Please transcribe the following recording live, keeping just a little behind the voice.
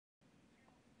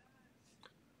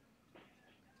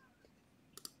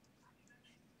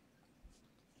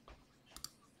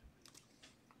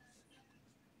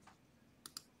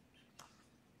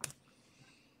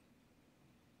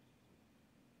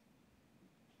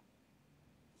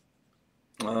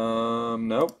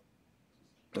Nope.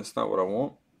 That's not what I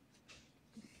want.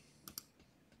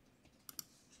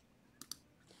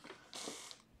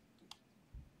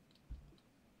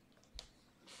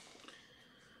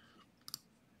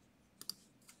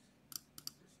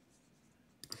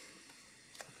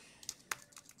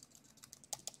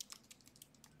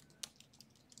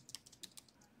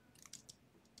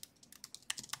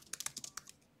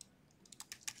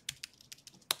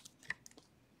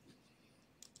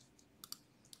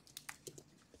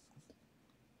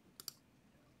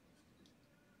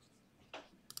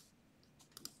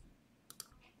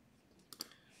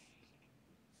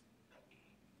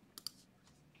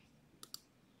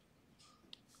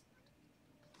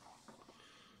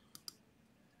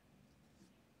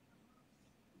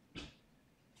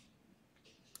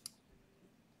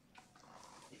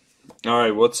 All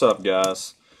right, what's up,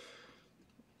 guys?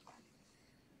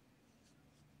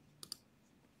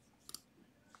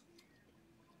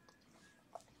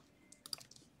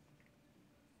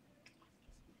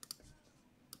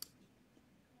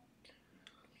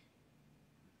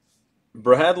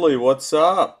 Bradley, what's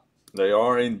up? They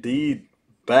are indeed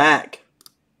back.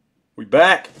 We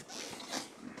back.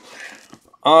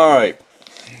 All right,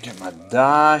 get my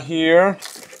die here.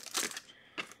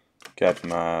 Got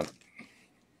my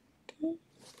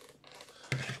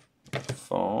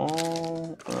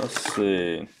phone. Let's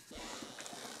see.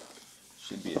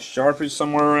 Should be a Sharpie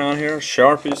somewhere around here.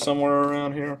 Sharpie somewhere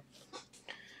around here.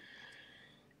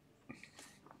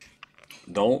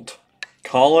 Don't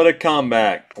call it a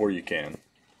comeback, or you can.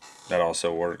 That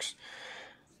also works.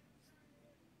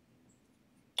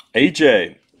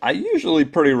 AJ, I usually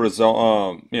pretty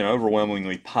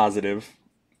overwhelmingly positive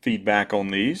feedback on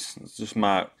these. It's just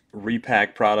my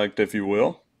repack product, if you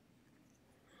will.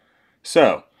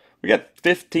 So we got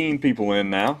 15 people in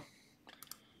now.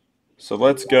 So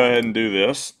let's go ahead and do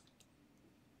this.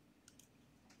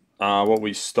 What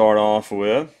we start off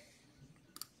with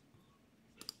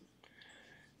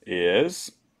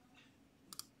is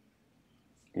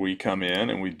we come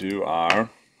in and we do our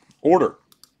order.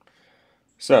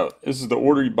 So this is the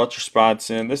order you bought your spots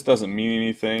in. This doesn't mean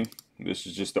anything. This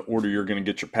is just the order you're going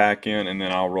to get your pack in, and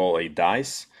then I'll roll a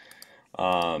dice.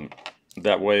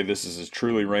 That way, this is as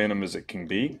truly random as it can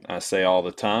be. I say all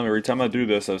the time. Every time I do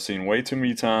this, I've seen way too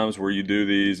many times where you do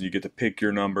these, you get to pick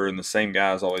your number, and the same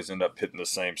guys always end up hitting the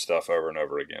same stuff over and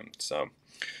over again. So,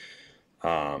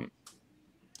 fire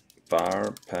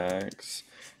packs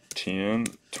 10,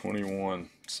 21.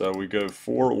 So we go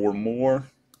 4 or more.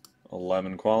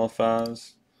 11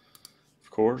 qualifies,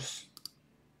 of course.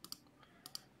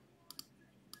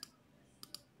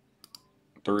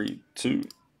 3, 2,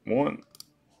 1.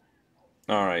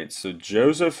 All right, so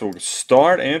Joseph will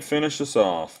start and finish us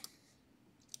off.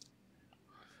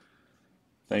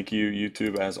 Thank you,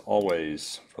 YouTube, as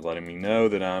always, for letting me know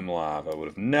that I'm live. I would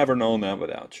have never known that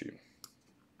without you.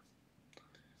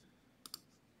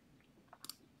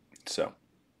 So.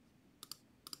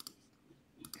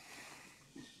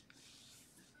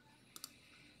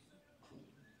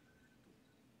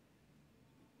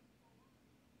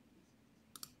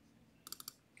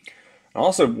 I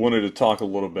also wanted to talk a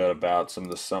little bit about some of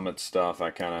the summit stuff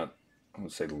I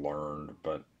would say learned,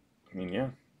 but I mean,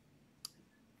 yeah,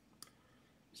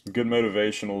 some good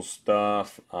motivational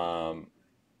stuff. I'll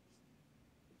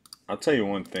tell you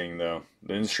one thing though,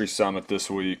 the industry summit this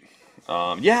week.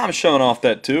 Yeah, I'm showing off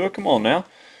that too. Come on now.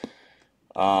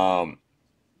 Um,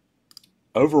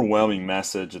 Overwhelming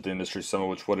message at the industry summit,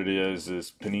 which what it is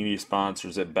Panini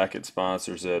sponsors it, Beckett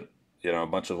sponsors it. A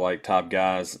bunch of like top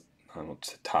guys. I don't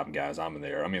say top guys. I'm in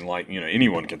there. I mean, like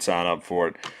anyone can sign up for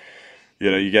it.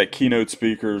 You got keynote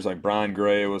speakers like Brian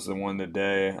Gray was the one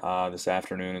today, this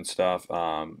afternoon and stuff.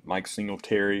 Mike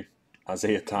Singletary,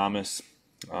 Isaiah Thomas.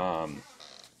 Um,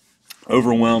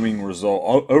 overwhelming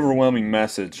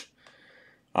message.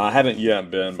 I haven't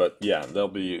yet been, but yeah,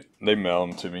 they mail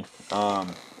them to me.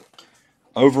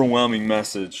 Overwhelming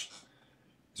message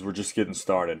is we're just getting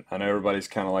started. I know everybody's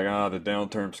kind of like, the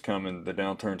downturn's coming.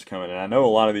 And I know a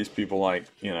lot of these people, like,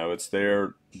 it's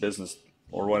their business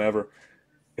or whatever.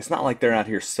 It's not like they're out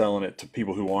here selling it to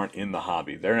people who aren't in the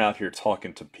hobby. They're out here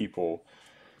talking to people.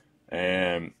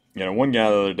 And, one guy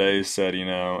the other day said,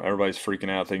 everybody's freaking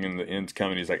out thinking the end's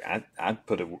coming. He's like, I'd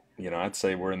put it, I'd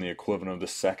say we're in the equivalent of the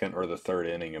second or the third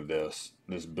inning of this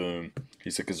boom.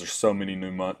 He said, because there's so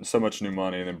much new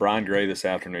money. And then Brian Gray this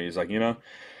afternoon, he's like,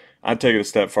 I'd take it a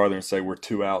step farther and say we're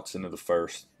 2 outs into the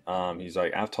first. He's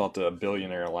like, I've talked to a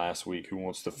billionaire last week who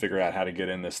wants to figure out how to get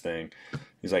in this thing.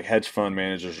 He's like, hedge fund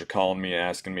managers are calling me,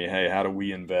 asking me, hey, how do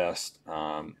we invest?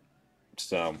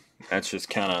 So that's just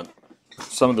kind of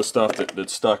some of the stuff that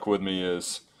stuck with me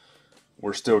is,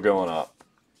 we're still going up.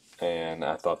 And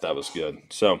I thought that was good.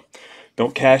 So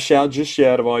don't cash out just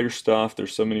yet of all your stuff.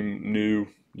 There's so many new,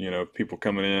 people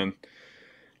coming in.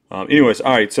 Anyways,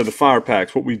 all right, so the fire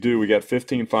packs, what we do, we got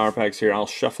 15 fire packs here. I'll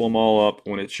shuffle them all up.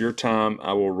 When it's your time,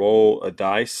 I will roll a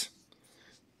dice,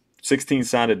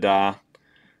 16-sided die,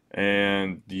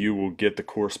 and you will get the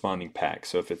corresponding pack.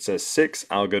 So if it says 6,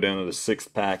 I'll go down to the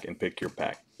 6th pack and pick your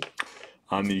pack.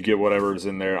 You get whatever is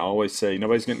in there. I always say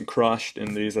nobody's getting crushed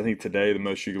in these. I think today the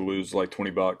most you could lose is like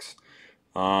 20 bucks.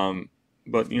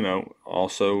 But,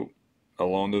 also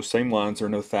along those same lines, there are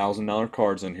no $1,000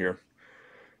 cards in here.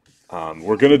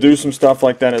 We're going to do some stuff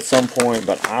like that at some point,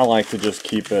 but I like to just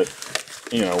keep it,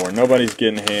 where nobody's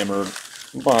getting hammered,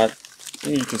 but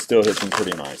you can still hit some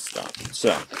pretty nice stuff.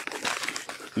 So,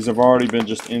 these have already been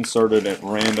just inserted at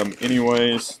random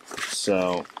anyways,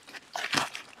 so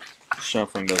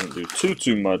shuffling doesn't do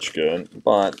too much good,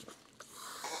 but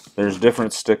there's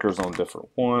different stickers on different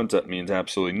ones. That means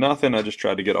absolutely nothing. I just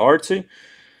tried to get artsy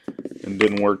and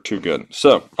didn't work too good.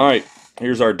 So, all right,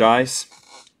 here's our dice.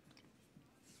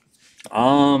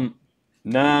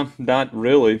 Nah, not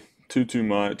really too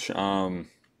much.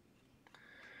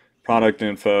 Product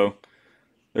info.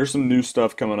 There's some new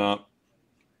stuff coming up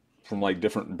from like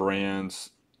different brands.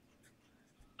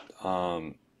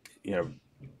 I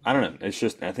don't know. It's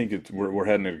just I think we're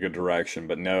heading in a good direction.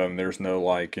 But no, there's no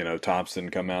like Topps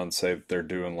didn't come out and say that they're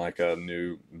doing like a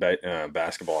new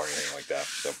basketball or anything like that.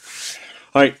 So,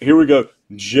 all right, here we go.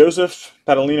 Joseph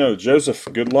Padalino. Joseph,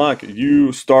 good luck.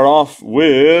 You start off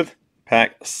with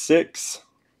pack 6.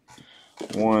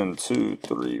 1, 2,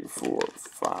 3, 4,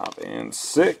 5, and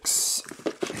 6.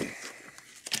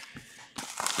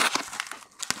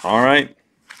 All right.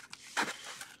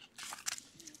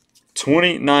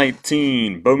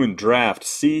 2019 Bowman Draft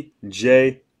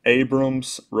C.J.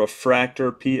 Abrams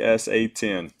Refractor PSA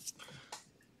 10.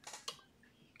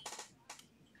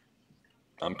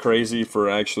 I'm crazy for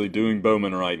actually doing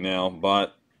Bowman right now,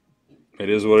 but it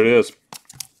is what it is.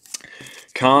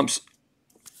 Comps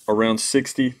around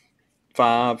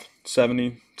 65,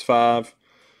 75.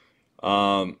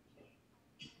 Dan,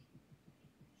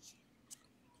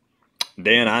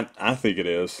 I think it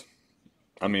is.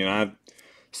 I mean,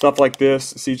 stuff like this,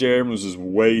 C.J. Abrams is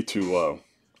way too low.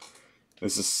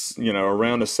 This is,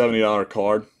 around a $70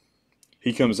 card.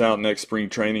 He comes out next spring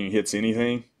training and hits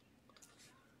anything,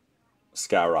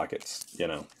 skyrockets,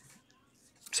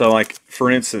 So, like,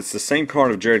 for instance, the same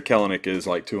card of Jared Kelenic is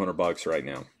like $200 right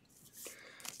now.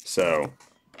 So,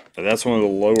 that's one of the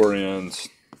lower ends.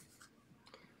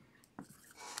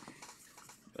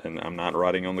 And I'm not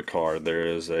writing on the card. There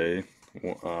is a,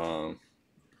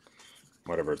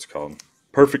 whatever it's called,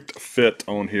 perfect fit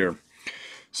on here.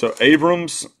 So,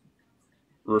 Abrams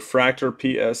Refractor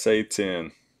PSA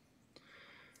 10.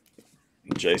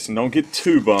 Jason, don't get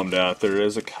too bummed out. There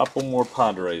is a couple more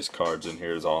Padres cards in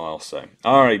here is all I'll say.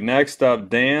 All right, next up,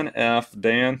 Dan F.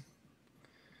 Dan.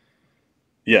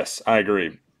 Yes, I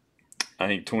agree. I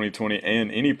think 2020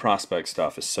 and any prospect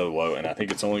stuff is so low, and I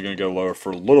think it's only going to go lower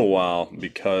for a little while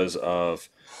because of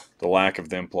the lack of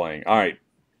them playing. All right,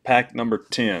 pack number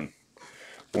 10.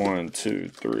 1, 2,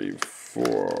 3,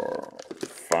 4,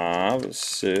 5,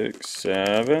 6,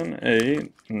 7,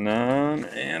 8, 9,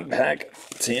 and pack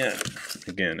 10.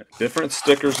 Again, different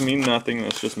stickers mean nothing.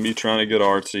 That's just me trying to get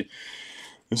artsy.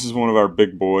 This is one of our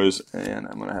big boys, and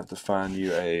I'm going to have to find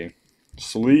you a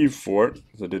sleeve for it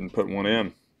because I didn't put one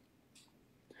in.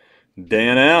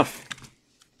 Dan F.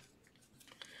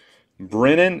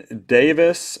 Brennan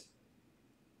Davis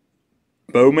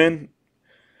Bowman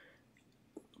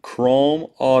Chrome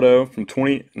Auto from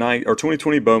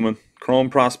 2020 Bowman Chrome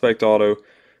Prospect Auto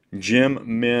Gem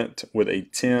Mint with a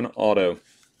 10 auto.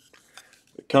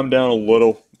 Come down a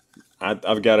little.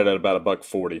 I've got it at about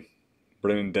 $140.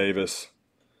 Brennan Davis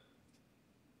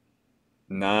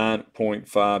 9.5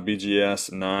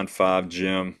 BGS 9.5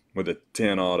 Gem with a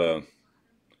 10 auto.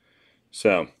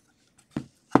 So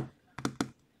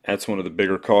that's one of the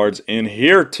bigger cards in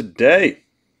here today.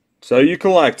 So you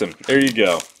collect them. There you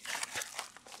go.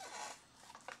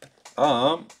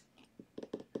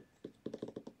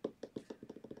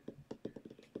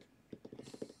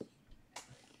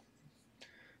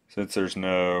 Since there's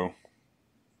no,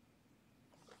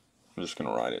 I'm just going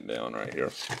to write it down right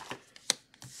here.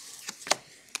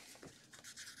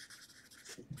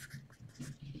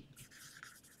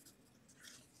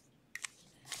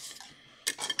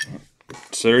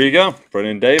 So there you go.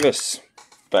 Brennan Davis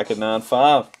back at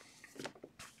 9.5.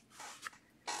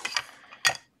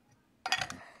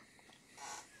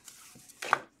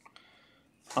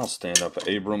 I'll stand up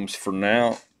Abrams for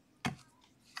now.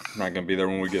 I'm not going to be there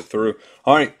when we get through.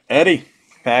 All right, Eddie,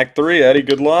 Pack 3, Eddie,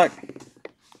 good luck.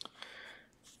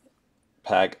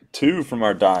 Pack 2 from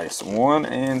our dice. 1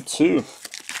 and 2.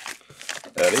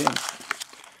 Eddie,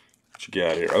 what you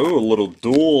got here? Oh, a little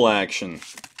dual action.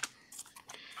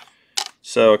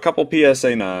 So a couple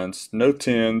PSA 9s, no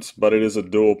 10s, but it is a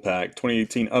dual pack.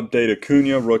 2018 update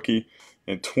Acuna rookie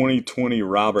and 2020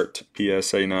 Robert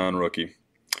PSA 9 rookie.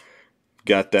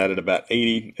 Got that at about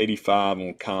 80, 85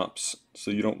 on comps, so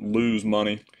you don't lose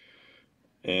money.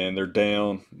 And they're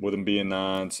down with them being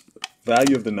 9s.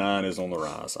 Value of the 9 is on the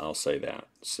rise, I'll say that.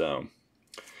 So,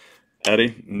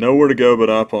 Eddie, nowhere to go but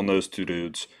up on those two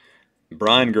dudes.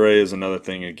 Brian Gray is another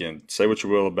thing. Again, say what you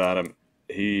will about him.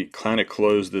 He kind of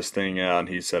closed this thing out, and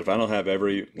he said, if I don't have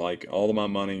all of my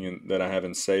money that I have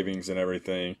in savings and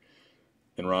everything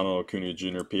in Ronald Acuna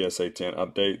Jr. PSA 10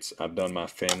 updates, I've done my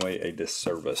family a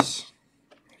disservice.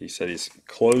 He said he's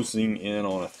closing in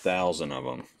on 1,000 of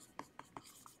them.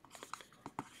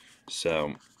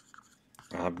 So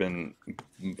I've been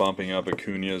bumping up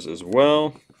Acuna's as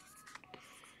well.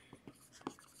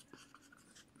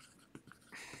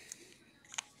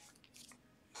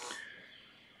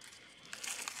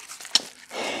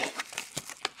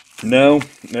 No,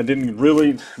 I didn't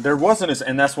really. There wasn't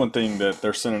and that's one thing that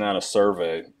they're sending out a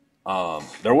survey.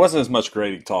 There wasn't as much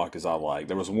grading talk as I like.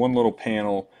 There was one little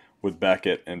panel with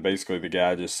Beckett, and basically the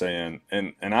guy just saying,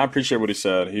 and I appreciate what he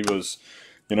said. He was,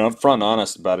 upfront and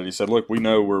honest about it. He said, look, we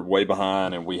know we're way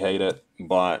behind and we hate it,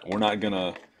 but we're not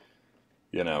gonna,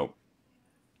 you know,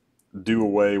 do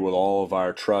away with all of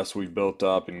our trust we've built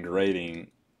up in grading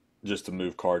just to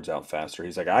move cards out faster.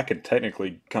 He's like, I could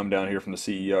technically come down here from the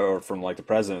CEO or from like the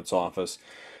president's office,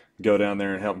 go down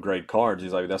there and help grade cards.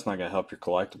 He's like, that's not going to help your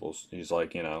collectibles. He's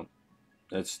like,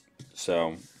 it's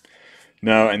so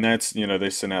no, and that's they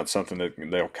send out something that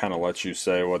they'll kind of let you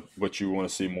say what you want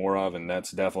to see more of, and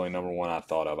that's definitely number one I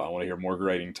thought of. I want to hear more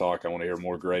grading talk. I want to hear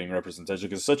more grading representation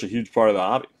because it's such a huge part of the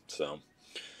hobby. So,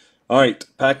 all right,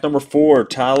 pack number 4,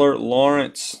 Tyler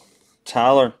Lawrence.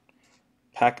 Tyler.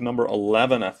 Pack number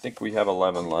 11. I think we have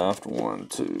 11 left. 1,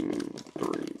 2,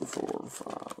 3, 4,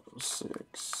 5,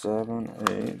 6, 7,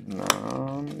 8,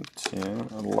 9, 10,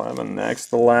 11. Next,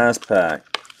 the last pack.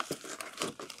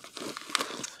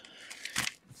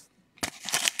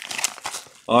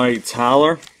 All right,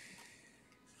 Tyler.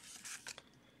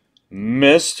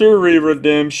 Mystery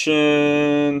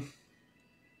Redemption.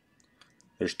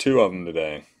 There's 2 of them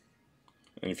today.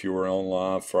 And if you were on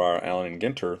live for our Allen and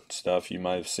Ginter stuff, you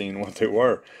might have seen what they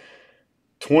were.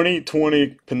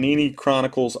 2020 Panini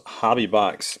Chronicles Hobby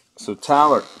Box. So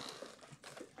Tyler,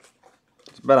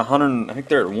 it's about 100. I think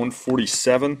they're at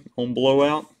 147 on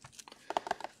blowout.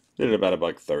 Did it about a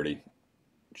buck 30,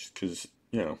 just because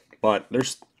But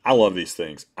I love these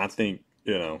things. I think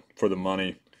for the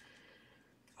money.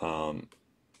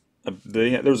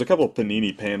 There was a couple of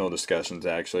Panini panel discussions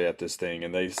actually at this thing,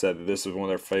 and they said that this is one of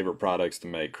their favorite products to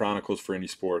make. Chronicles for any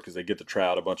sport, because they get to try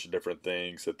out a bunch of different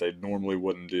things that they normally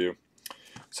wouldn't do.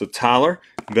 So Tyler,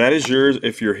 that is yours.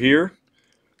 If you're here,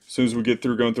 as soon as we get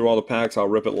through going through all the packs, I'll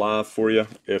rip it live for you.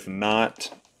 If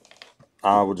not,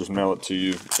 I will just mail it to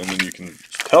you, and then you can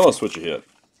tell us what you hit.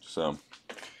 So,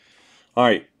 all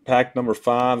right, pack number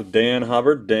 5, Dan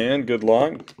Hubbard. Dan, good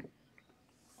luck.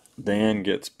 Dan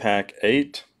gets pack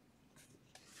 8.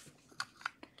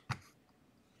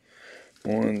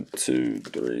 1, 2,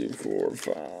 3, 4,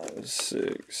 5,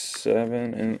 6,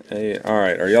 7, and 8. All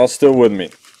right, are y'all still with me?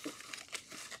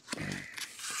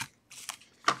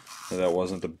 That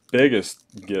wasn't the biggest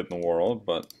get in the world,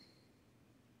 but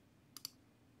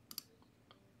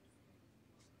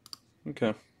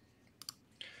okay.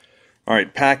 All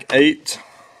right, pack 8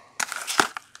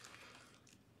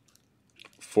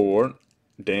 for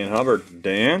Dan Hubbard.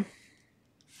 Dan,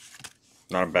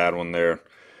 not a bad one there.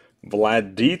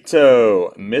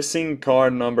 Vladito, missing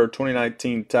card number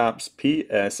 2019 Topps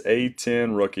PSA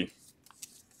 10 rookie.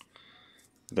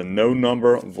 The no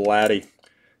number Vladdy.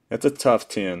 That's a tough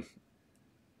 10.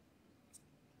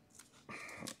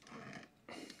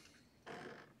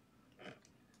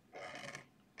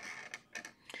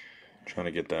 Trying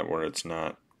to get that where it's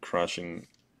not crushing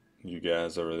you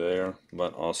guys over there,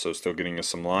 but also still getting us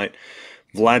some light.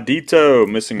 Vladito,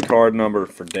 missing card number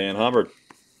for Dan Hubbard.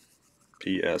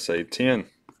 PSA 10.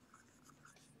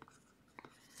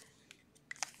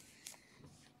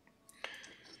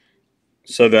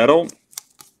 So that'll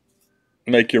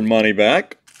make your money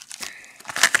back.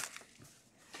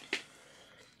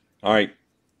 All right.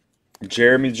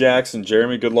 Jeremy Jackson.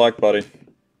 Jeremy, good luck, buddy.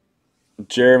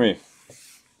 Jeremy.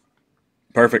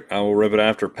 Perfect. I will rip it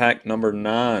after pack number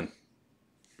 9.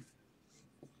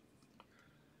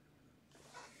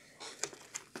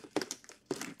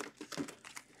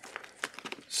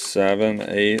 7,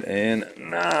 8, and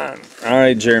 9. All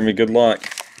right, Jeremy, good luck.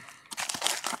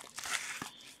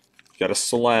 Got a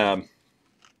slab.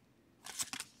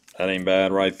 That ain't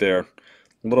bad right there. A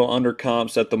little under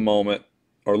comps at the moment,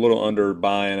 or a little under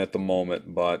buy-in at the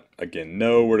moment, but again,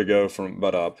 nowhere to go from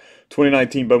but up.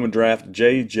 2019 Bowman Draft,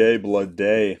 J.J.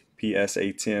 Bleday,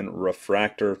 PSA 10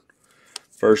 Refractor.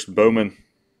 First Bowman.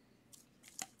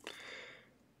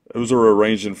 Those are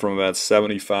ranging from about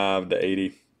 75 to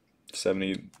 80.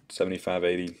 70, 75,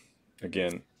 80.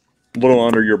 Again, a little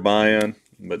under your buy-in,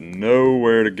 but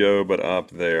nowhere to go but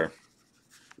up there.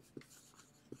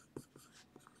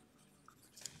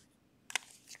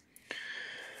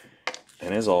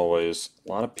 And as always,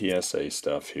 a lot of PSA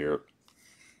stuff here.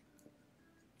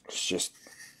 It's just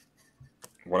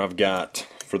what I've got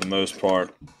for the most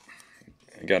part.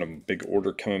 I got a big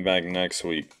order coming back next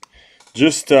week.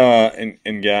 Just, and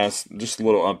guys, just a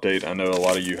little update. I know a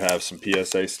lot of you have some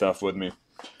PSA stuff with me.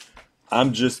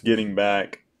 I'm just getting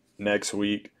back next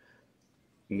week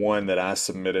one that I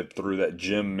submitted through that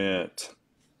Gem Mint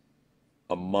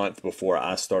a month before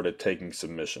I started taking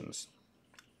submissions.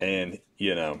 And,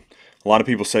 you know, a lot of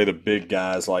people say the big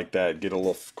guys like that get a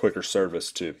little quicker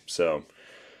service too. So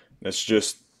it's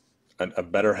just a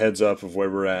better heads up of where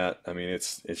we're at. I mean,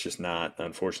 it's just not,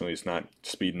 unfortunately, it's not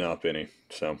speeding up any.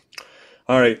 So,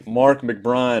 all right, Mark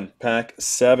McBride, pack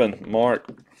 7. Mark,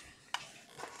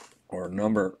 or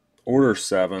order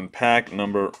 7, pack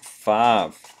number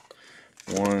 5.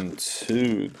 1,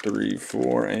 2, 3,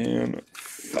 4, and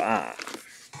 5.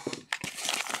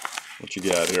 What you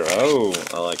got here? Oh,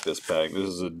 I like this pack. This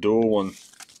is a dual one.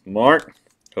 Mark,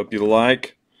 hope you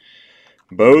like.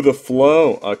 Bo the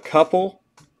Flow, a couple.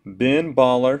 Ben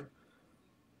Baller,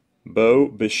 Bo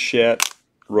Bichette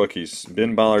rookies.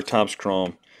 Ben Baller Topps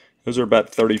Chrome. Those are about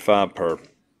 35 per.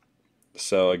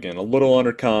 So again, a little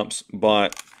under comps,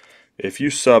 but if you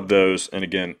sub those, and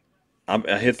again, I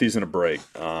hit these in a break,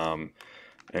 and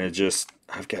it just,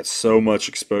 I've got so much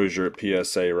exposure at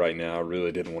PSA right now, I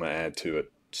really didn't want to add to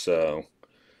it. So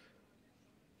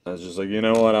I was just like, you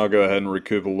know what, I'll go ahead and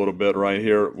recoup a little bit right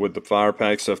here with the fire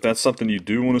pack. So if that's something you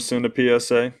do want to send to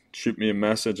PSA, shoot me a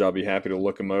message. I'll be happy to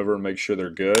look them over and make sure they're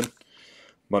good.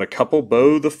 But a couple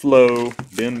Bo the Flow,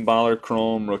 Ben Baller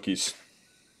Chrome rookies.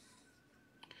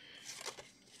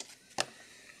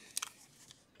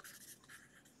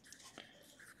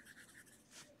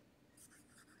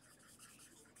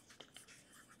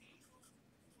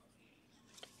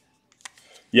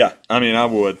 Yeah, I mean, I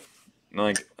would.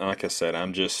 Like I said,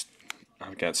 I've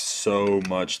got so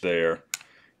much there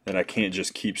that I can't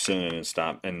just keep sending and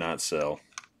stop and not sell.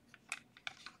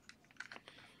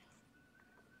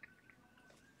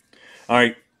 All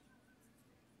right,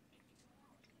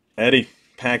 Eddie,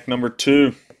 pack number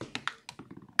 2.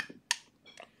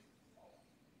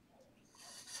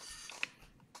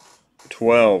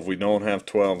 We don't have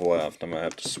 12 left. I'm going to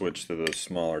have to switch to the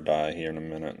smaller die here in a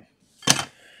minute.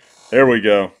 There we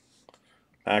go.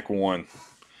 Pack 1.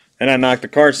 And I knocked the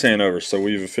card stand over, so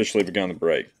we've officially begun the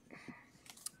break.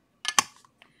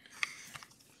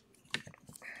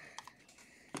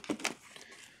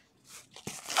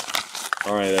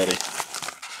 All right, Eddie.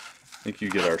 I think you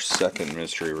get our second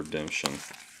Mystery Redemption.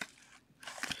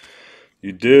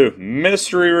 You do.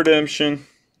 Mystery Redemption.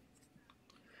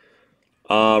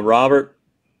 Robert,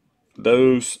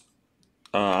 those,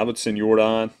 I would send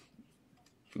Jordan,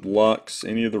 Lux,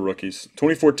 any of the rookies.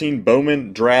 2014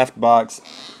 Bowman Draft Box.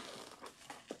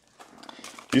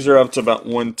 These are up to about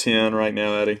 110 right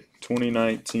now, Eddie.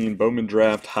 2019 Bowman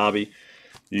Draft Hobby.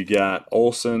 You got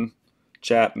Olsen,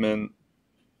 Chapman,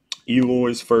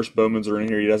 Eloy's first Bowmans are in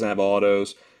here. He doesn't have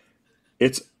autos.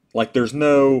 It's like there's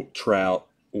no Trout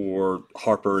or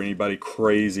Harper or anybody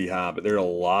crazy high, but there are a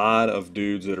lot of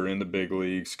dudes that are in the big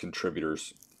leagues,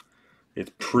 contributors.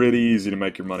 It's pretty easy to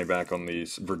make your money back on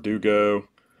these. Verdugo.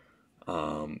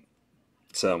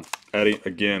 So, Eddie,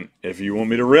 again, if you want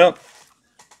me to rip,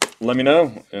 let me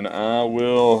know, and I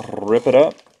will rip it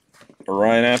up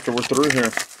right after we're through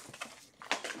here.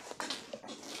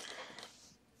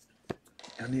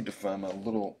 I need to find my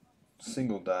little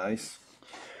single dice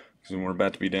because we're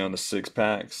about to be down to 6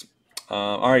 packs.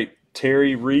 All right,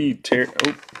 Terry Reed.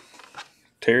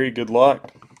 Terry, good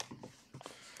luck.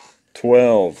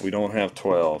 12. We don't have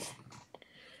 12.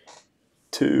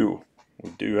 2. We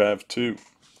do have 2.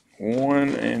 1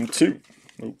 and 2.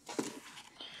 Oop.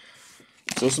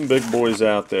 So some big boys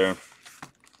out there.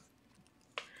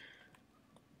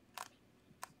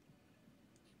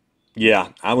 Yeah,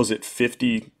 I was at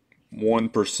 51%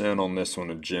 on this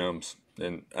one of gems,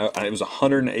 and it was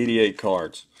 188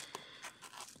 cards.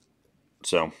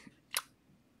 So,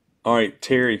 all right,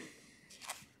 Terry.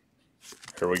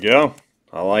 There we go.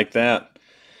 I like that.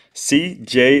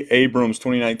 C.J. Abrams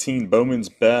 2019 Bowman's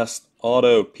Best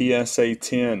Auto PSA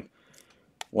 10.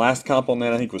 Last comp on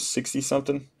that I think was 60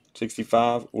 something,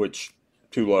 65, which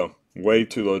too low, way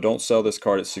too low. Don't sell this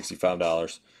card at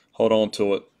 $65. Hold on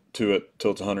till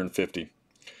it's 150.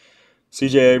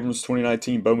 C.J. Abrams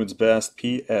 2019 Bowman's Best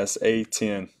PSA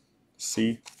 10.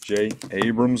 C.J.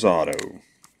 Abrams Auto.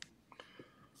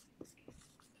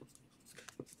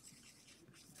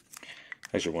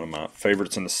 Actually, one of my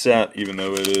favorites in the set, even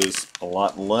though it is a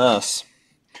lot less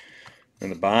than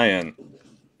the buy-in.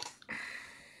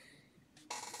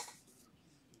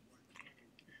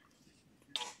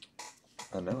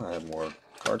 I know I have more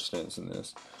card stints in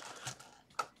this.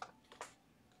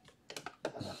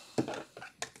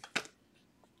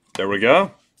 There we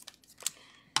go.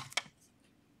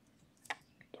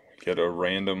 Get a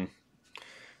random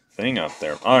thing up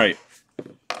there. All right.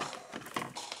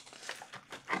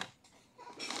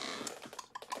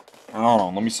 Hold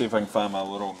on. Let me see if I can find my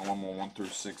little normal 1 through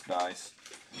 6 dice.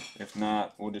 If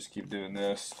not, we'll just keep doing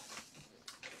this.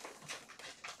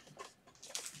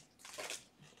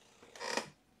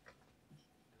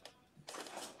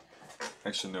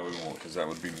 Actually, no, we won't, because that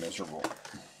would be miserable.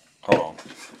 Hold on.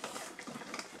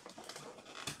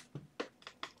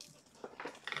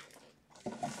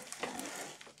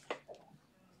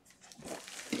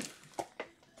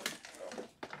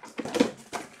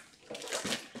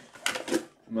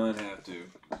 Might have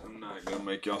to. I'm not gonna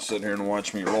make y'all sit here and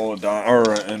watch me roll a die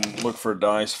or and look for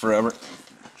dice forever.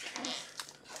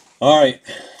 All right,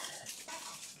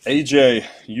 AJ,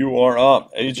 you are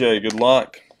up. AJ, good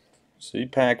luck. See,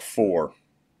 pack 4.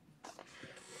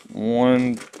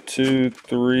 1, 2,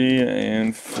 3,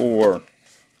 and 4.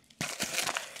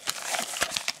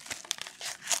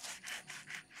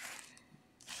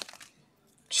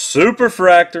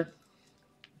 Superfractor.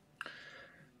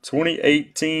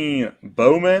 2018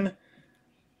 Bowman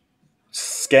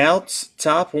Scouts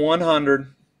Top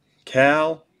 100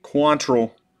 Cal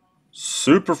Quantrill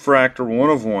Superfractor 1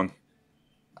 of 1.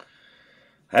 I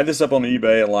had this up on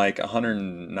eBay at like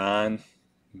 109.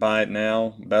 Buy it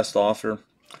now, best offer.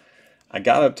 I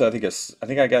got up to I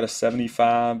think I got a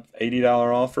 $75,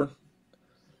 $80 offer.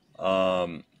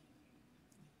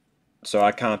 So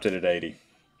I comped it at 80.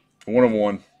 1 of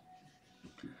 1.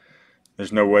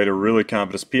 There's no way to really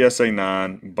comp it. It's PSA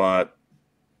 9, but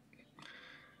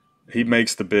he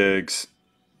makes the bigs,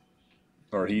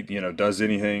 or he does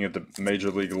anything at the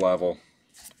major league level.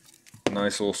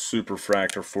 Nice little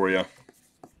superfractor for you.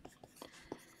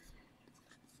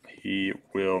 He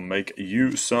will make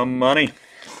you some money.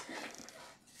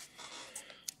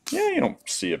 Yeah, you don't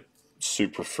see a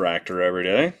superfractor every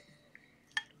day.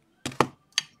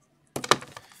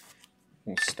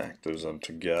 We'll stack those up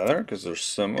together because they're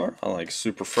similar. I like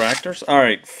superfractors. All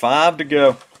right, 5 to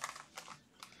go.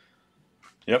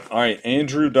 Yep, all right,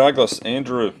 Andrew Douglas.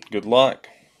 Andrew, good luck.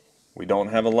 We don't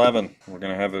have 11. We're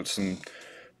going to have some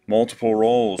multiple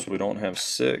rolls. We don't have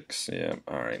 6. Yeah,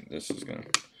 all right, this is going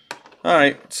to... All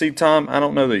right, see, Tom, I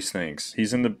don't know these things.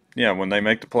 He's in the... Yeah, when they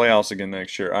make the playoffs again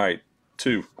next year. All right,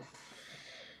 2.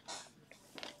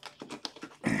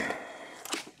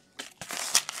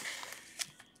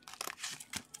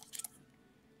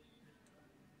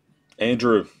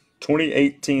 Andrew,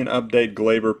 2018 update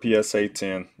Gleyber PSA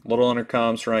 10. Little under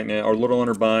comps right now, or little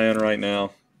under buy-in right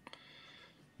now.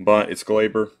 But it's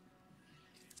Gleyber.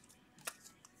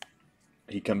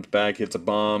 He comes back, hits a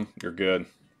bomb. You're good.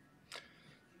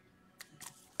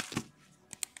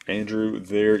 Andrew,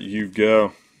 there you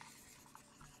go.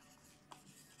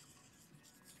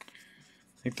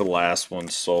 I think the last one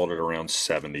sold at around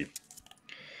 70.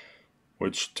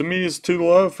 Which to me is too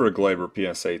low for a Gleyber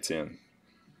PSA 10.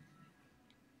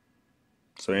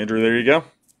 So Andrew, there you go.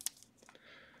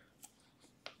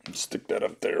 Stick that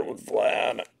up there with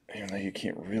Vlad, even though you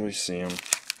can't really see him.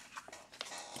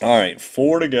 All right,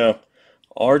 4 to go.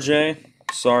 RJ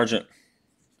Sargent.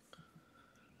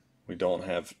 We don't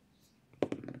have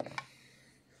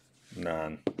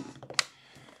 9.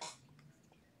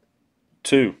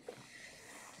 2.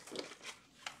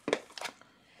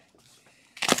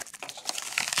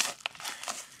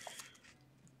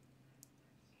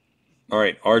 All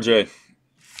right, RJ.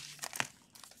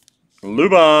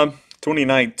 Lubob,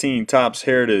 2019 Topps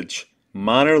Heritage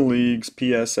Minor Leagues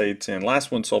PSA 10. Last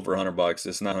one sold for $100.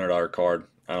 It's not a $100 card,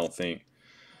 I don't think.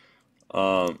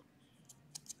 Ben,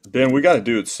 we got to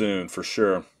do it soon for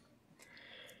sure.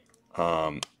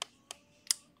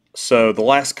 So the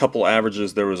last couple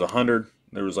averages, there was 100,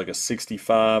 there was like a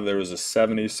 65, there was a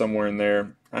 70 somewhere in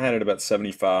there. I had it about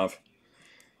 75.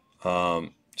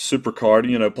 Super card,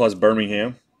 plus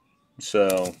Birmingham.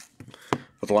 So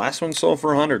But the last one sold for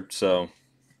 100, so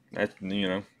that, you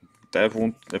know, that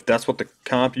one, if that's what the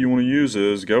comp you want to use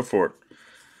is, go for it.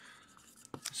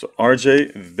 So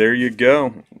RJ, there you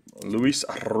go. Luis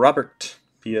Robert,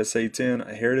 PSA 10,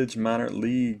 Heritage Minor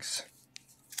Leagues.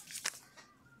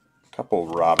 Couple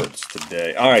of Roberts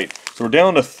today. All right, so we're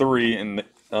down to 3, and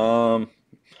I'll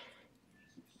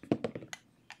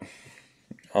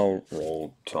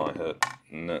roll till I hit.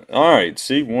 No. All right,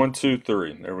 see, 1, 2,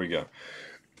 3. There we go.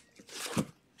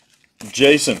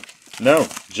 Jason, no,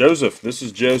 Joseph. This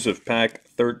is Joseph, pack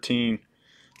 13.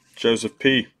 Joseph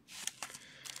P.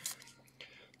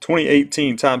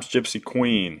 2018 Topps Gypsy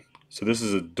Queen. So this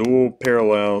is a dual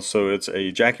parallel. So it's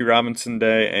a Jackie Robinson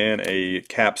Day and a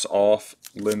Caps Off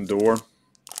Lindor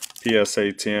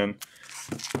PSA 10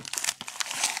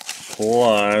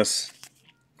 plus,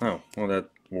 oh, well, that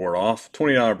wore off.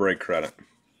 $20 break credit.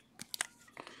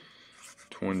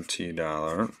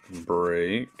 $20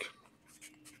 break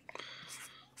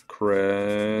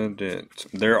credit.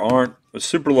 There aren't a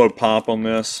super low pop on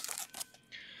this,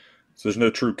 so there's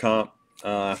no true comp.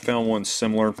 I found one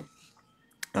similar,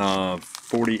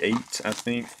 48, I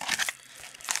think.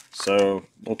 So,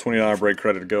 little $20 break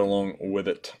credit to go along with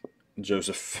it,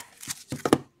 Joseph.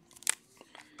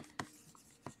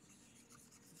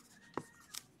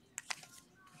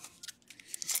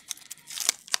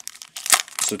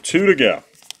 So 2 to go.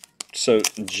 So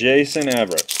Jason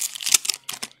Everett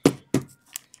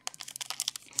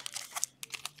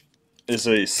is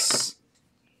it's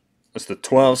the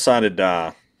 12-sided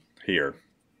die here.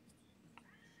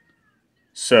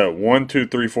 So 1, 2,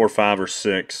 3, 4, 5, or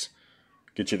 6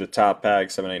 get you the top pack.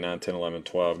 7, 8, 9, 10, 11,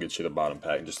 12 get you the bottom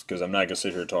pack. Just because I'm not gonna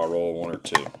sit here until I roll 1 or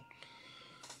 2.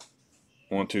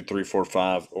 1, 2, 3, 4,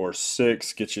 5, or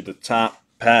 6 get you the top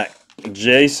pack.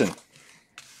 Jason, I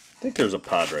think there's a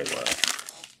Padre left.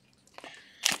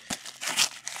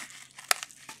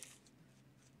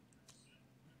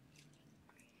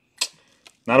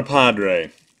 Not a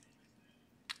Padre.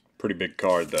 Pretty big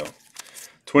card though.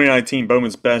 2019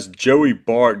 Bowman's Best Joey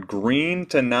Bart, green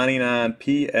to 99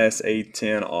 PSA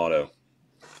 10 auto.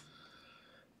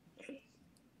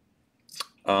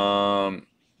 Got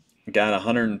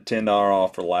 $110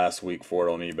 offer last week for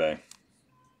it on eBay.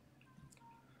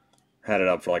 Had it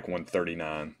up for like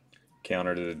 $139.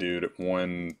 Countered the dude at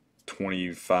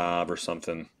 $125 or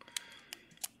something.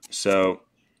 So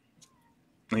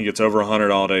I think it's over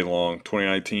 100 all day long.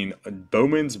 2019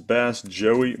 Bowman's Best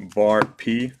Joey Bart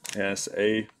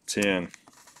PSA 10.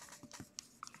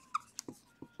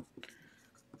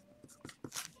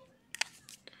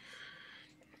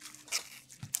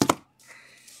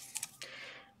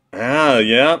 Ah,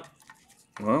 yeah.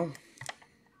 Well,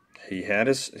 he had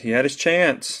his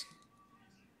chance.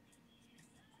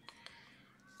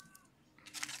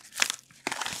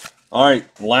 All right,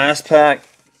 last pack.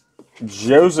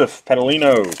 Joseph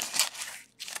Padalino.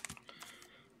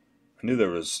 I knew there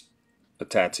was a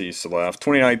Tatis left.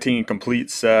 2019 complete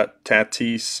set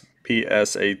Tatis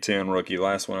PSA 10 rookie.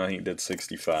 Last one I think did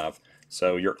 65.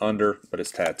 So you're under, but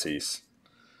it's Tatis.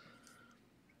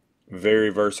 Very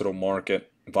versatile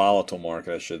market, volatile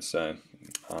market, I should say.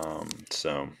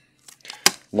 So,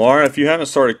 Laura, if you haven't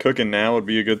started cooking now, would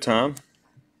be a good time.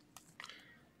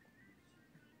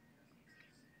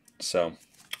 So,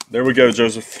 there we go,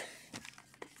 Joseph.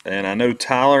 And I know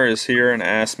Tyler is here and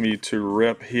asked me to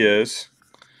rip his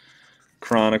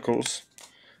Chronicles.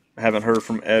 I haven't heard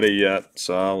from Eddie yet,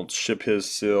 so I'll ship his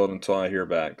sealed until I hear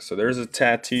back. So there's a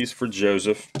Tatis for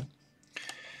Joseph.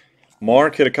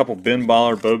 Mark hit a couple Ben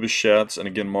Baller, Bo Bichette's, and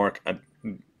again, Mark,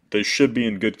 they should be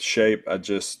in good shape. I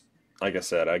just, like I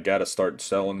said, I got to start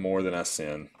selling more than I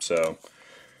send. So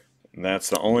that's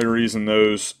the only reason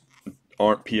those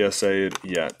aren't PSA'd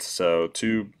yet. So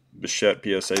 2 Bichette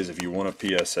PSAs if you want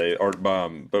a PSA, or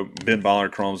Ben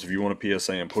Baller Chromes if you want a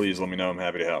PSA, and please let me know. I'm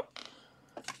happy to help.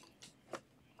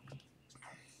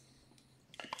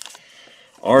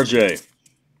 RJ,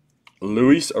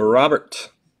 Luis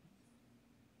Robert,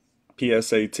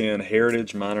 PSA 10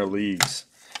 Heritage Minor Leagues.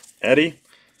 Eddie,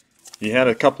 you had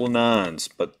a couple of 9s,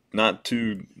 but not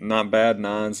bad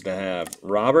 9s to have.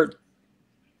 Robert,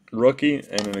 rookie,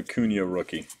 and an Acuna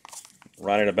rookie.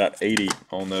 Right at about 80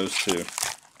 on those 2.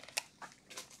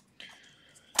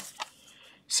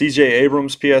 CJ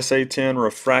Abrams, PSA 10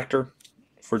 Refractor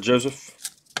for Joseph.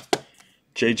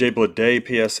 JJ Bleday,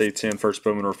 PSA 10 First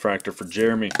Bowman Refractor for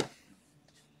Jeremy.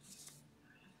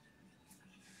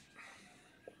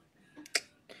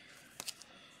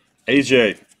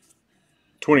 AJ,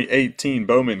 2018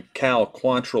 Bowman Cal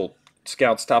Quantrill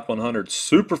Scouts Top 100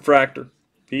 Superfractor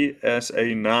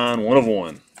PSA 9 1 of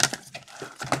 1.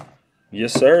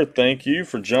 Yes, sir. Thank you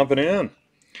for jumping in.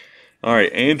 All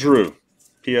right, Andrew,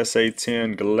 PSA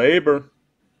 10 Glaber.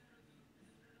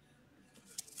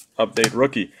 Update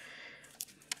rookie.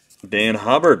 Dan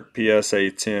Hubbard,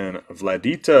 PSA 10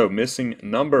 Vladito, missing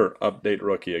number, update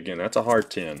rookie. Again, that's a hard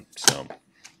 10. So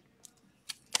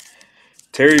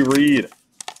Terry Reed,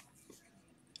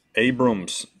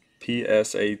 Abrams,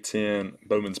 PSA 10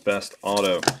 Bowman's Best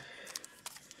Auto.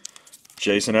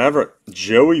 Jason Everett,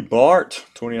 Joey Bart,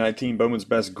 2019 Bowman's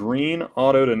Best Green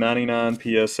Auto to 99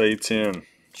 PSA 10.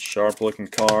 Sharp looking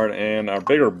card. And our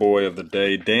bigger boy of the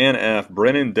day, Dan F.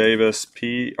 Brennan Davis,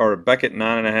 Beckett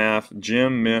 9.5,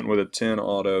 Jim Mint with a 10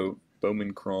 auto,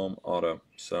 Bowman Chrome auto.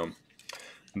 So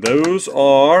those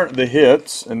are the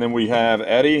hits. And then we have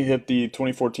Eddie hit the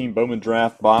 2014 Bowman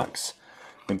Draft box.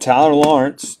 And Tyler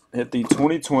Lawrence hit the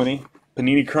 2020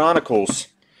 Panini Chronicles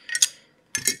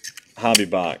hobby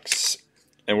box.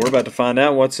 And we're about to find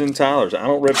out what's in Tyler's. I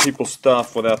don't rip people's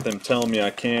stuff without them telling me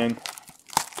I can.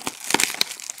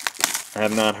 I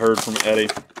have not heard from Eddie.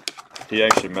 He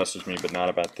actually messaged me, but not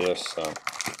about this. So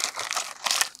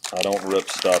I don't rip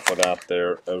stuff without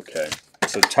their okay.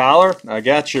 So Tyler, I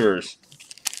got yours.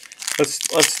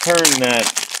 Let's turn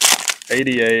that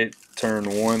 88, turn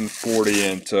 140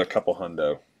 into a couple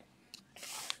hundo.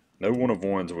 No one of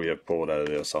ones we have pulled out of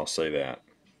this. I'll say that.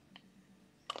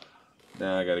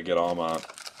 Now I got to get all my,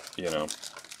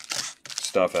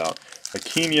 stuff out.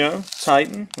 Aquino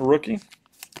Titan rookie.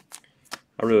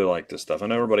 I really like this stuff. I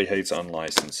know everybody hates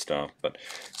unlicensed stuff, but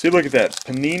see, look at that.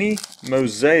 Panini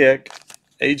Mosaic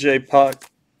AJ Puck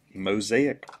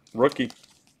Mosaic rookie.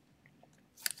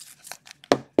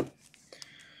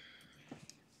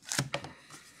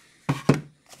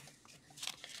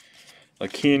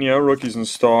 Aquino Rookies and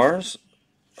Stars.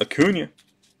 Acuna.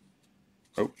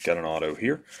 Oh, got an auto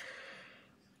here.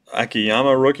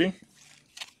 Akiyama rookie.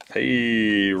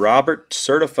 Hey, Robert,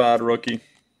 certified rookie.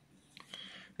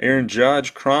 Aaron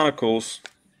Judge, Chronicles.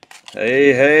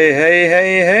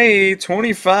 Hey.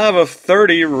 25 of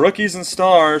 30, Rookies and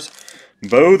Stars.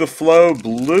 Bo the Flow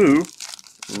Blue,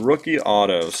 rookie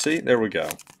auto. See, there we go.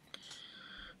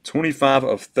 25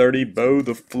 of 30, Bo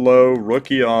the Flow,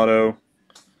 rookie auto.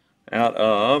 Out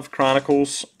of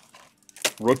Chronicles,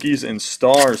 Rookies and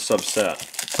Stars subset.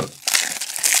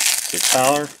 So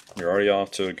Tyler, you're already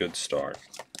off to a good start.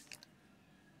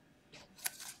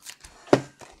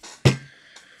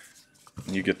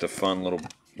 You get the fun little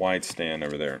white stand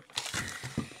over there.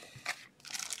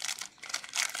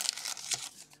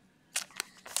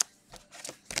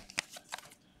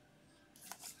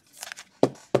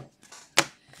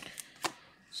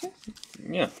 So,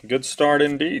 yeah, good start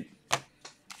indeed.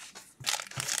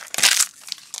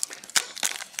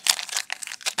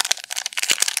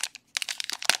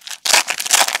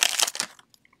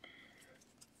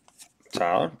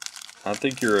 Tyler, I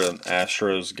think you're an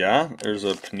Astros guy. There's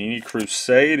a Panini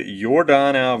Crusade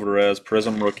Yordan Alvarez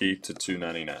Prism rookie to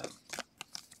 $2.99.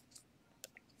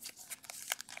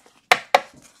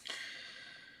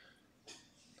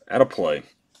 Out of play.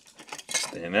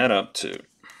 Stand that up too.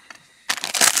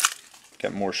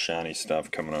 Got more shiny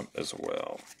stuff coming up as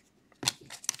well.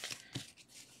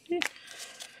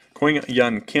 Kwang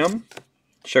Yun Kim,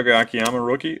 Shogo Akiyama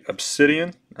rookie,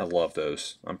 Obsidian. I love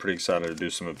those. I'm pretty excited to do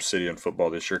some Obsidian football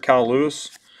this year. Kyle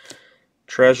Lewis,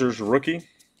 Treasures rookie,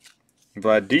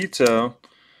 Vladito,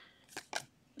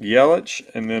 Yelich,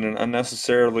 and then an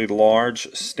unnecessarily large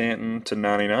Stanton to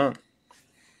 99.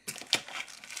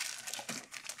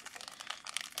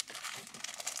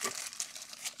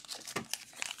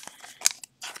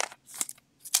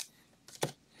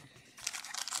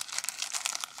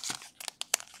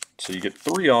 So you get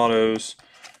 3 autos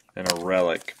and a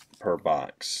relic per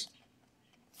box.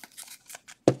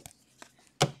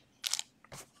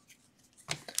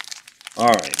 All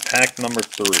right, pack number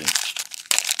 3.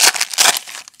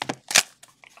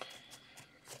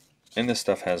 And this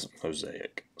stuff has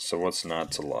mosaic, so what's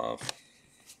not to love?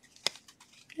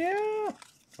 Yeah.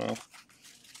 Well,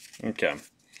 okay.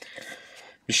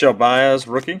 Michelle Baez,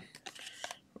 rookie.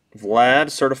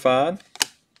 Vlad, certified.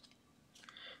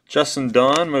 Justin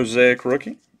Dunn, Mosaic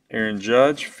rookie. Aaron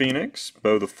Judge, Phoenix.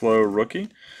 Bo the Flow, rookie.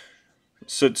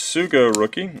 Setsugo,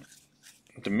 rookie.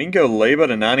 Domingo Leyba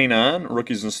to 99,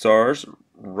 Rookies and Stars,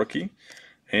 rookie.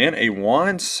 And a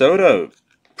Juan Soto,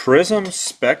 Prism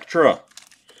Spectra.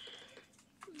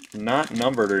 Not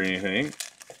numbered or anything,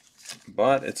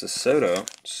 but it's a Soto,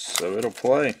 so it'll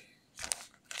play.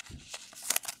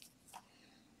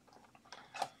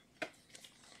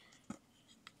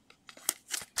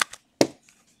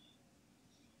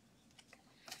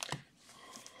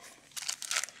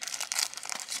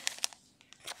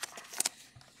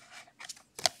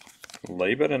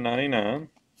 Leyba to 99.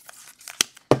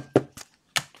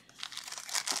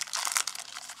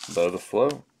 Bo the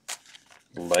Flow,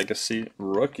 Legacy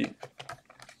rookie.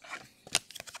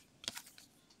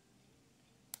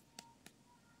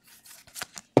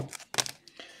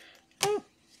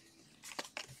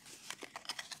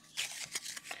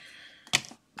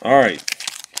 All right.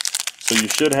 So you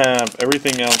should have,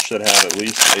 everything else should have at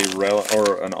least a relic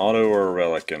or an auto or a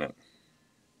relic in it.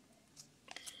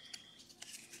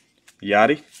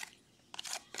 Yachty,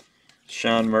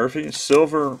 Sean Murphy,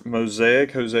 Silver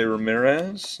Mosaic, Jose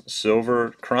Ramirez,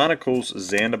 Silver Chronicles,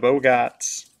 Xander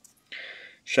Bogaerts,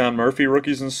 Sean Murphy,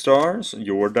 Rookies and Stars,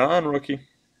 Jordan rookie,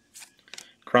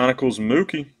 Chronicles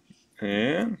Mookie,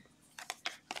 and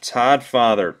Todd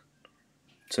Father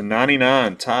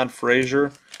 /99, Todd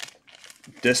Frazier,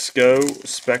 Disco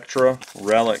Spectra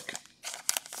Relic.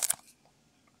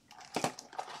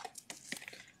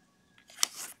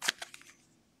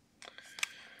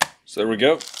 So there we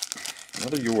go.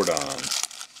 Another Jordan.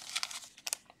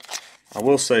 I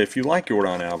will say, if you like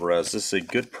Jordan Alvarez, this is a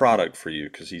good product for you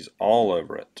because he's all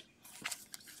over it.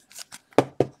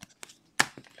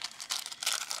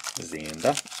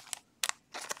 Xander.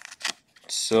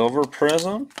 Silver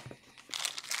Prism.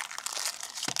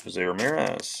 Jose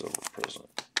Ramirez, Silver Prism.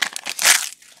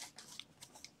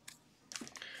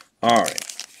 Alright.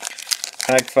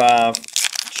 Pack 5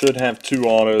 should have 2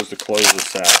 autos to close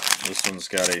this out. This one's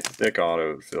got a thick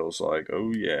auto, it feels like.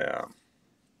 Oh, yeah.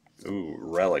 Ooh,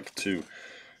 Relic, too.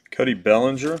 Cody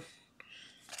Bellinger.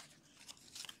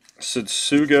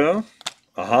 Setsugo.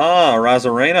 Aha,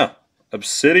 Arozarena.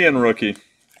 Obsidian rookie.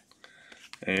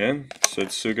 And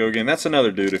Setsugo again. That's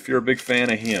another dude. If you're a big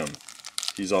fan of him,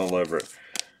 he's all over it.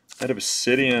 That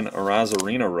Obsidian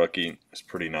Arozarena rookie is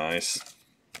pretty nice.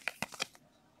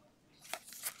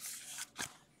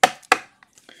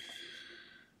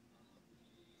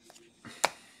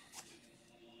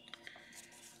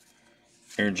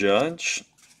 Aaron Judge,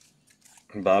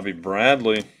 Bobby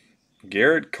Bradley,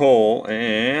 Garrett Cole,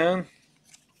 and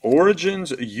Origins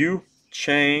Yu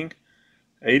Chang,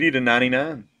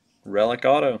 80/99, Relic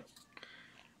Auto.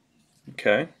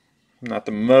 Okay, not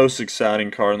the most exciting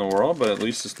card in the world, but at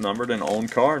least it's numbered and on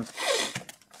card.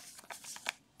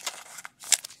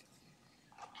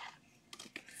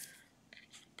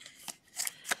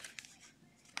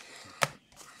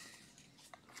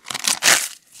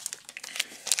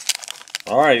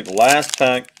 All right, last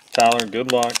pack, Tyler.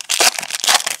 Good luck.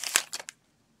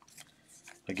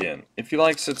 Again, if you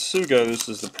like Setsugo, this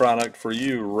is the product for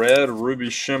you. Red Ruby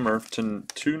Shimmer to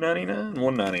 $2.99,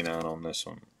 $1.99 on this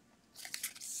one.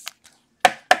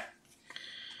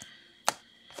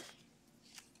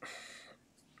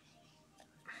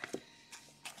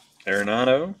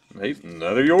 Arenado, hey,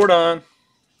 another Jordan.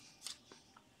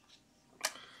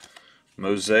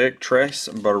 Mosaic Tres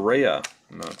Barria.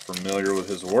 Not familiar with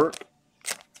his work.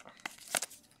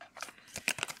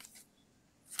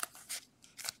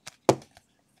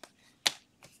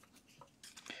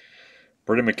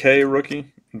 Britton McKay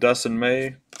rookie, Dustin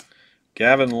May,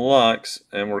 Gavin Lux,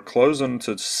 and we're closing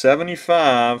to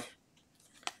 75.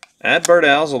 Adbert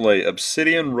Alzolay,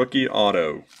 Obsidian rookie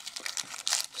auto.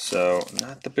 So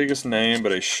not the biggest name,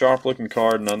 but a sharp-looking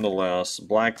card nonetheless.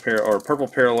 Purple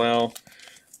parallel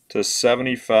to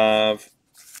 75.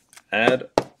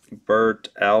 Adbert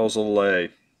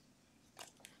Alzolay.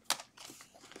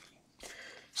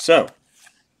 So,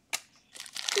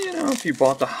 you know, if you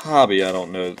bought the hobby, I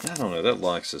don't know. That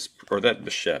Lux is, or that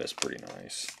Bichette is pretty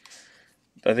nice.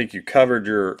 I think you covered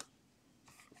your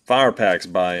Fire Packs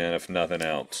buy-in, if nothing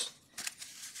else.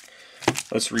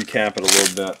 Let's recap it a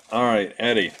little bit. All right,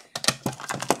 Eddie.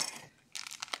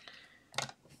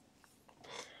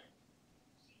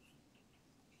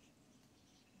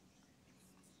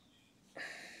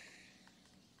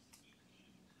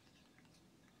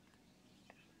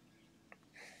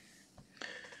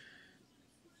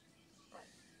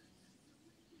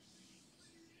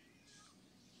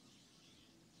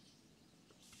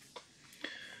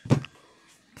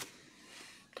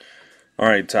 All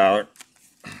right, Tyler.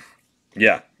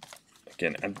 Yeah.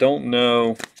 Again, I don't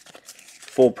know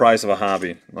full price of a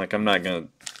hobby. Like, I'm not going to,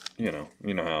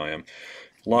 you know how I am.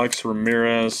 Lux,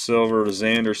 Ramirez, Silver,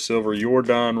 Xander, Silver,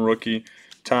 Jordan, rookie.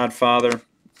 Todd Father,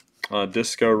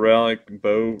 Disco Relic,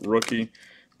 Bo, rookie.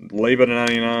 Leba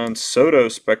 /99, Soto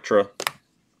Spectra,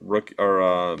 rookie,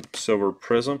 or Silver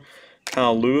Prism.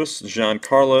 Kyle Lewis,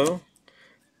 Giancarlo,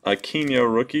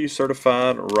 Aquino, rookie.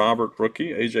 Certified, Robert,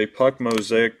 rookie. AJ Puck,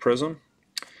 Mosaic Prism.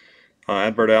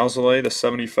 Adbert Alzolay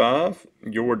 /75,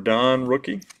 Jordan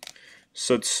rookie,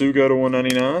 Setsugo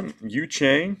 /199, Yu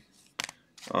Chang,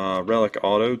 Relic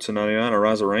Auto /99,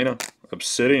 Arozarena,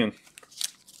 Obsidian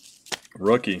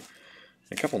rookie.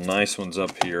 A couple nice ones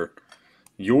up here.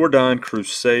 Jordan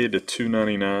Crusade to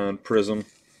 299 Prism.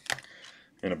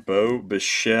 And a Bo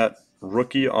Bichette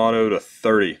rookie auto to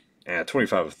 30. Yeah,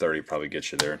 25 of 30 probably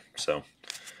gets you there. So,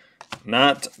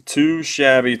 not too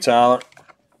shabby, Tyler.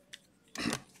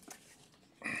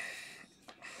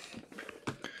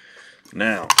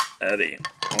 Now, Eddie,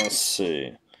 let's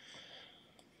see.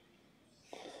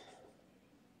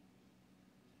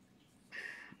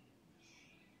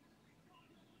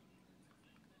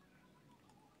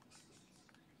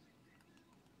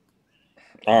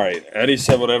 All right, Eddie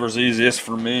said whatever's easiest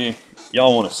for me.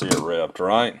 Y'all want to see it ripped,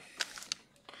 right?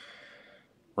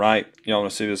 Right? Y'all want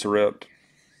to see this ripped?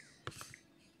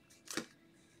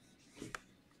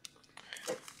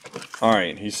 All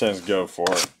right, he says go for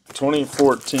it.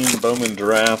 2014 Bowman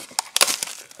Draft.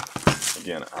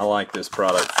 Again, I like this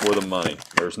product for the money.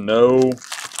 There's no,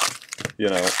 you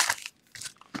know,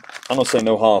 I don't say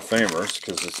no Hall of Famers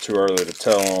because it's too early to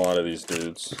tell on a lot of these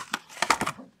dudes.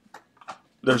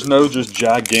 There's no just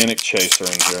gigantic chaser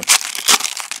in here.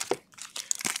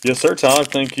 Yes, sir, Tyler.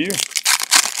 Thank you.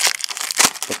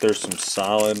 But there's some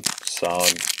solid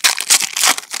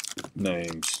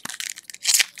names.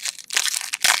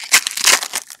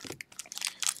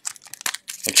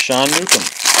 Like Sean Newcomb,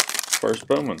 first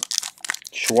Bowman.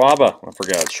 Schwaba, I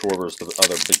forgot Schwarber's the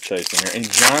other big chase in here.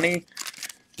 And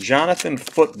Jonathan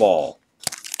Football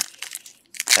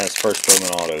has first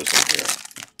Bowman autos in here.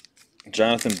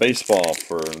 Jonathan Baseball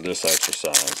for this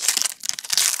exercise.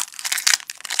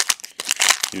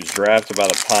 He was drafted by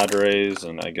the Padres,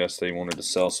 and I guess they wanted to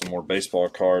sell some more baseball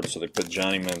cards, so they put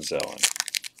Johnny Manziel in.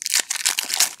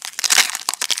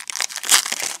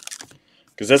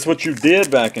 Because that's what you did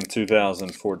back in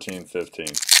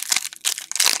 2014-15.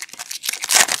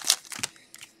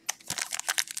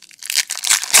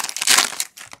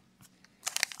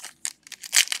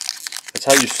 That's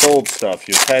how you sold stuff.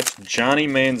 You attached Johnny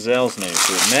Manziel's name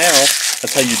to it. Now,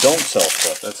 that's how you don't sell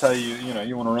stuff. That's how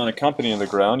you want to run a company in the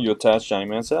ground, you attach Johnny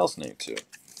Manziel's name to it.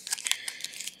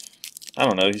 I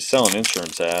don't know. He's selling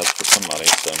insurance ads for somebody,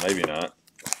 so maybe not.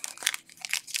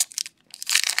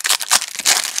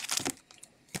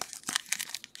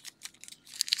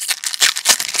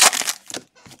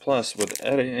 Plus, with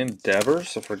Eddie and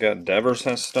Devers, I forgot Devers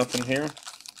has stuff in here.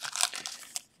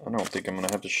 I don't think I'm going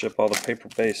to have to ship all the paper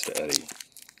base to Eddie.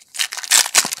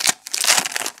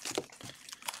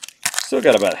 Still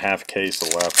got about half case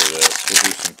left of this. We'll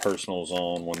do some personals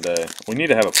on one day. We need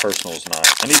to have a personals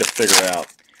night. I need to figure out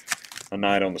a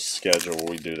night on the schedule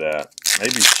where we do that.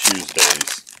 Maybe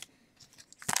Tuesdays.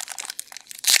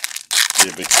 Be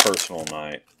a big personal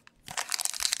night.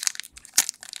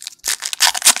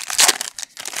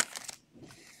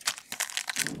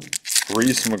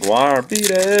 Reese McGuire,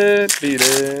 beat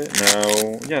it.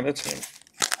 No, yeah, that's him.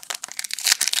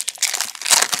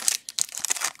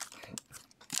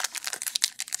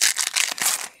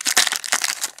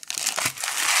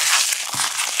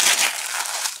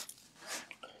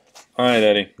 All right,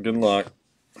 Eddie, good luck.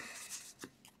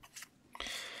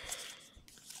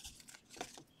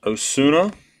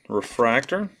 Osuna,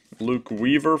 refractor. Luke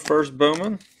Weaver, first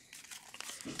Bowman.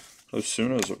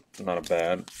 Osuna's not a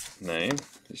bad name.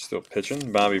 He's still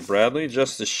pitching. Bobby Bradley.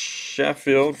 Justice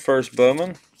Sheffield, first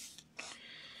Bowman.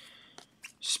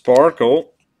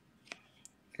 Sparkle.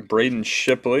 Braden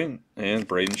Shipley. And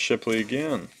Braden Shipley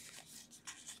again.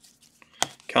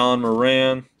 Colin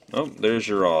Moran. Oh, there's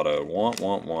your auto.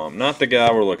 Womp. Not the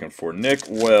guy we're looking for. Nick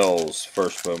Wells,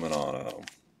 first Bowman auto.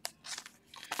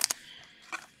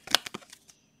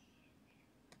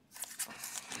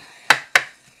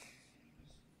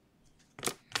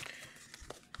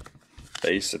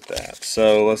 Base at that.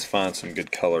 So let's find some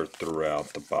good color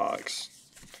throughout the box.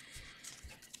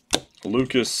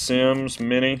 Lucas Sims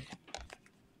mini.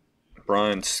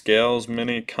 Brian Scales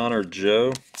mini. Connor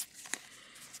Joe.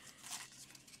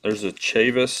 There's a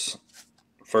Chavis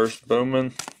first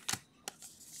Bowman.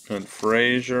 And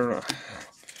Frazier.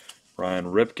 Ryan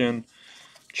Ripken.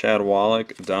 Chad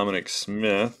Wallach. Dominic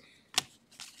Smith.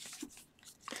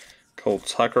 Cole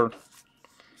Tucker.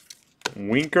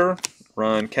 Winker.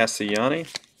 Ryan Castellani.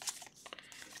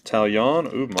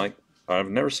 Talion. Ooh, Mike. I've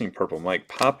never seen purple. Mike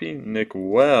Poppy. Nick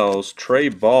Wells. Trey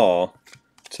Ball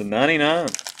to 99.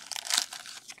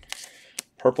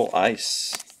 Purple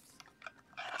Ice.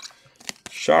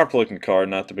 Sharp looking card,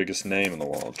 not the biggest name in the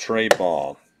world. Trey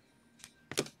Ball.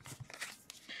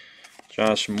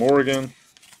 Josh Morgan.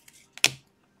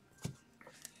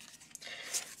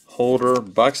 Holder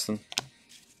Buxton.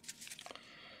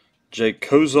 Jake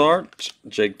Cozart,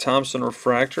 Jake Thompson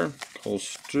refractor, Cole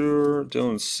Stewart,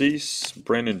 Dylan Cease,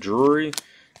 Brandon Drury,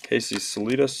 Casey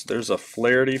Salidas. There's a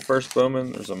Flaherty first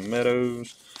Bowman. There's a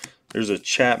Meadows, There's a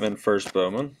Chapman first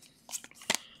Bowman.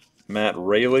 Matt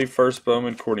Rayleigh first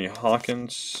Bowman. Courtney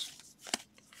Hawkins.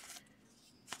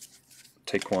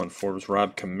 Taquan Forbes.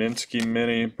 Rob Kaminsky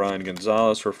mini. Brian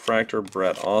Gonzalez refractor.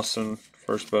 Brett Austin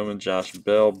first Bowman. Josh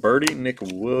Bell. Birdie. Nick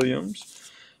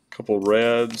Williams. Couple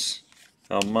Reds.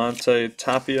 Almonte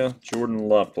Tapia. Jordan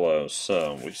Luplow.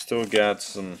 So we still got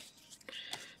some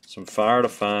fire to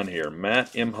find here.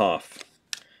 Matt Imhoff.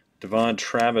 Devon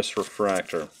Travis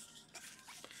refractor.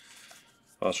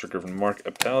 Foster Griffin, Mark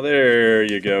Appel. There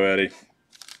you go, Eddie.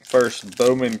 First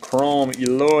Bowman Chrome,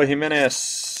 Eloy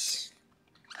Jimenez.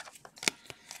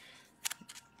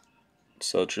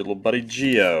 So it's your little buddy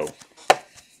Gio.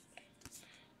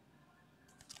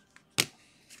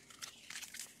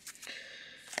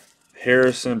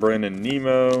 Harrison, Brandon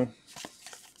Nemo.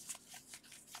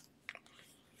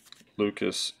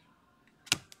 Lucas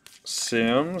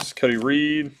Sims, Cody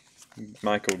Reed,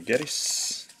 Michael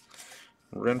Geddes.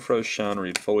 Renfro, Sean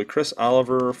Reed, Foley, Chris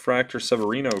Oliver, refractor,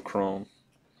 Severino Chrome.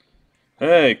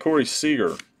 Hey, Corey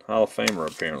Seager, Hall of Famer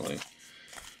apparently.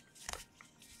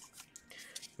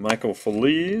 Michael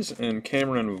Feliz and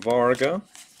Cameron Varga.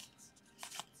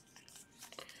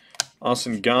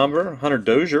 Austin Gomber, Hunter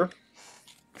Dozier.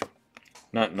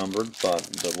 Not numbered, but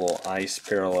the little ice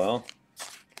parallel.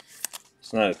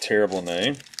 It's not a terrible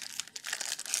name.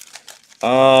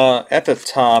 At the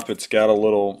top, it's got a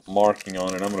little marking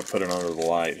on it. I'm going to put it under the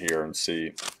light here and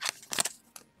see,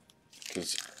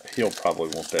 because he'll probably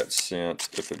want that sent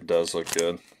if it does look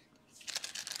good.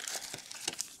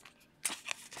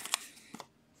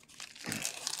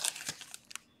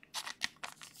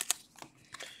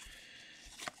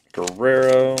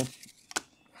 Guerrero.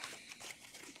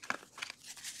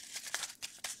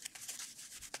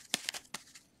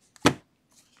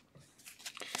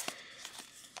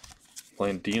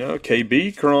 Blandino,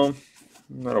 KB Chrome,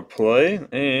 that'll play,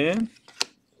 and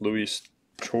Luis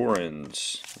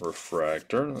Torrens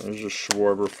refractor. There's a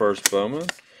Schwarber first Bowman,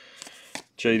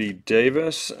 JD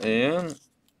Davis, and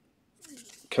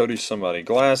Cody somebody.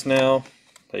 Glasnow.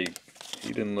 He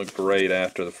didn't look great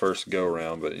after the first go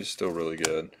round, but he's still really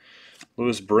good.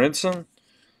 Lewis Brinson,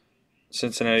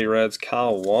 Cincinnati Reds,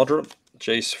 Kyle Waldrop,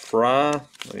 Jace Fry.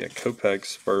 We got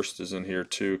Kopech's first is in here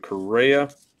too. Correa.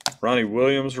 Ronnie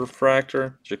Williams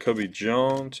refractor, Jacoby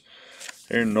Jones,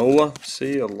 Aaron Nola.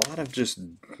 See, a lot of just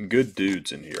good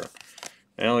dudes in here.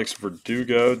 Alex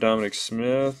Verdugo, Dominic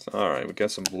Smith. All right, we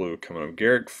got some blue coming up.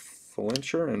 Garrett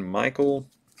Flincher and Michael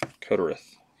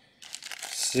Cuddereth.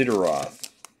 Sideroth.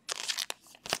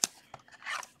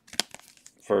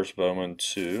 First Bowman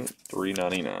to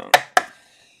 $3.99.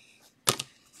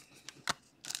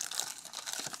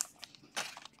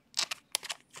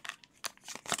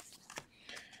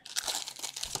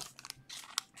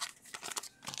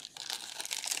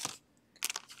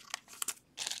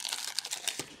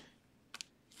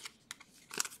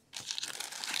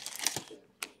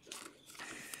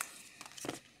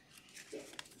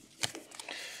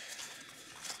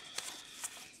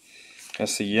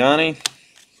 Cassiani,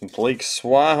 Blake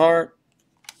Swihart,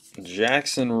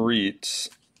 Jackson Reitz,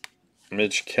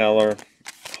 Mitch Keller,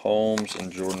 Holmes,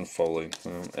 and Jordan Foley.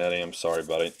 Eddie, I'm sorry,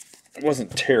 buddy. It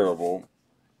wasn't terrible.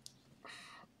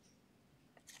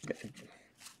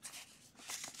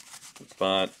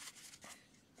 But,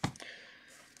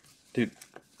 dude,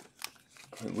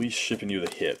 I'm at least shipping you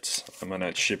the hits. I might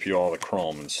not ship you all the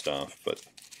Chrome and stuff, but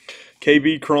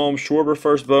KB Chrome, Schwarber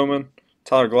first Bowman,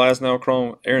 Tyler Glasnow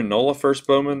Chrome, Aaron Nola first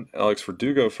Bowman, Alex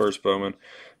Verdugo first Bowman,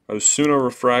 Osuna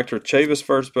refractor, Chavis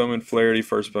first Bowman, Flaherty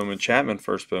first Bowman, Chapman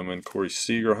first Bowman, Corey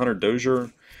Seager, Hunter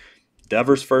Dozier,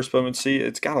 Devers first Bowman. See,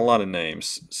 it's got a lot of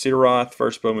names. Sideroth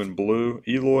first Bowman blue,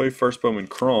 Eloy first Bowman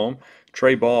Chrome,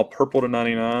 Trey Ball purple to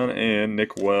 99, and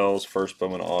Nick Wells first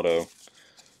Bowman auto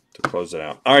to close it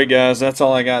out. All right, guys, that's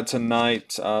all I got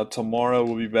tonight. Tomorrow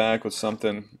we'll be back with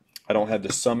something. I don't have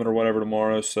the summit or whatever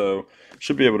tomorrow, so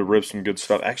should be able to rip some good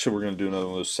stuff. Actually, we're going to do another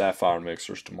one of those sapphire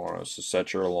mixers tomorrow, so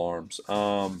set your alarms.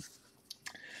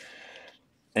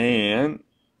 And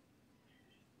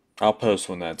I'll post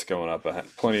when that's going up. I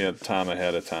have plenty of time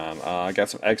ahead of time. I got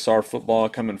some XR football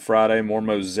coming Friday, more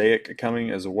Mosaic coming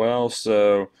as well,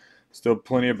 so still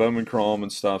plenty of Bowman Chrome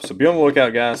and stuff. So be on the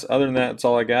lookout, guys. Other than that, that's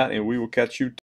all I got, and we will catch you